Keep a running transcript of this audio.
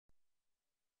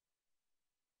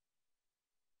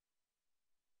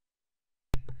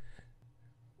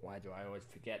Why do I always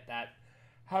forget that?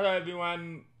 Hello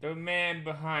everyone, the man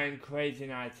behind Crazy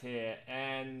Nights here,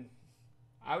 and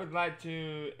I would like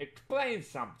to explain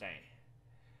something.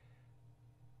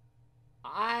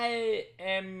 I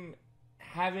am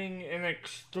having an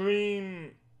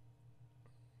extreme...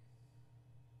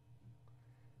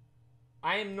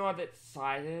 I am not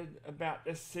excited about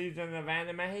this season of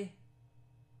anime.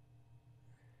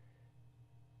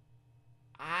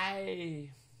 I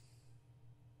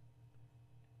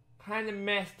kind of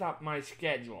messed up my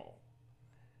schedule.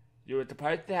 You were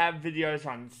supposed to have videos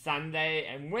on Sunday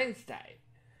and Wednesday.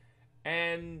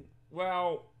 And,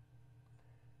 well,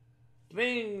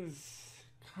 things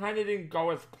kind of didn't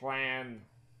go as planned.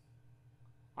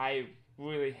 I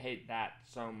really hate that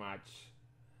so much.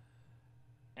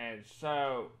 And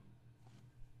so,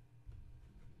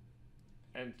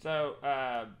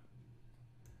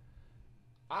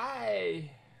 I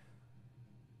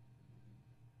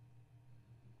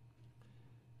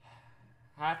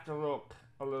have to look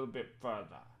a little bit further.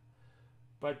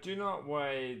 But do not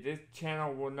worry, this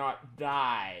channel will not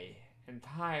die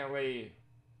entirely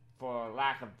for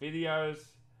lack of videos.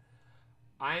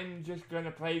 I'm just going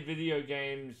to play video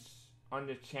games on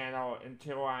the channel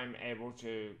until I'm able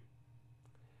to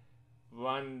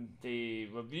run the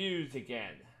reviews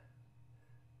again.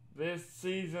 This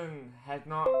season has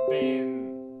not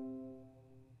been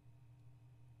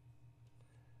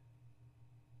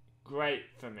great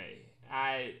for me.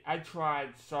 I tried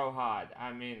so hard.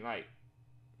 I mean, like,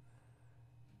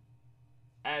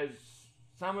 as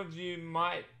some of you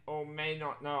might or may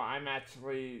not know, I'm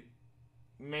actually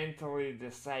mentally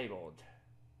disabled.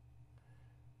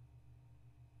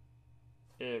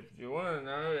 If you want to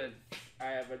know, I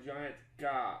have a giant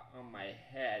scar on my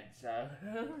head, so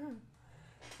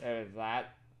there's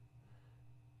that.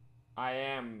 I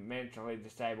am mentally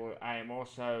disabled. I am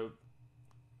also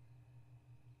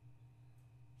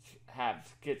have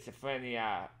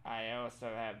schizophrenia. I also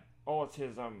have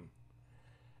autism,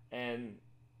 and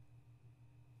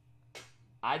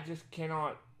I just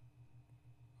cannot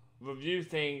review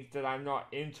things that I'm not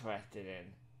interested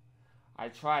in. I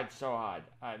tried so hard.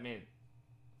 I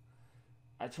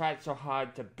tried so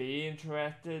hard to be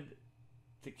interested,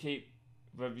 to keep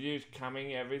reviews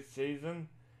coming every season,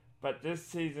 but this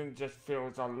season just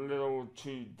feels a little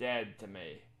too dead to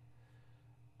me.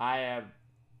 I have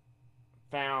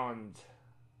found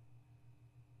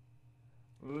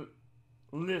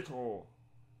little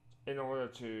in order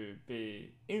to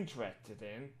be interested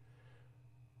in,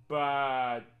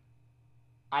 but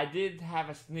I did have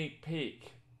a sneak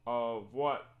peek of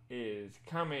what is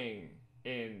coming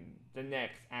in the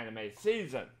next anime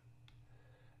season,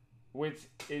 which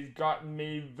has gotten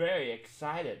me very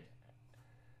excited.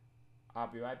 I'll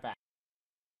be right back.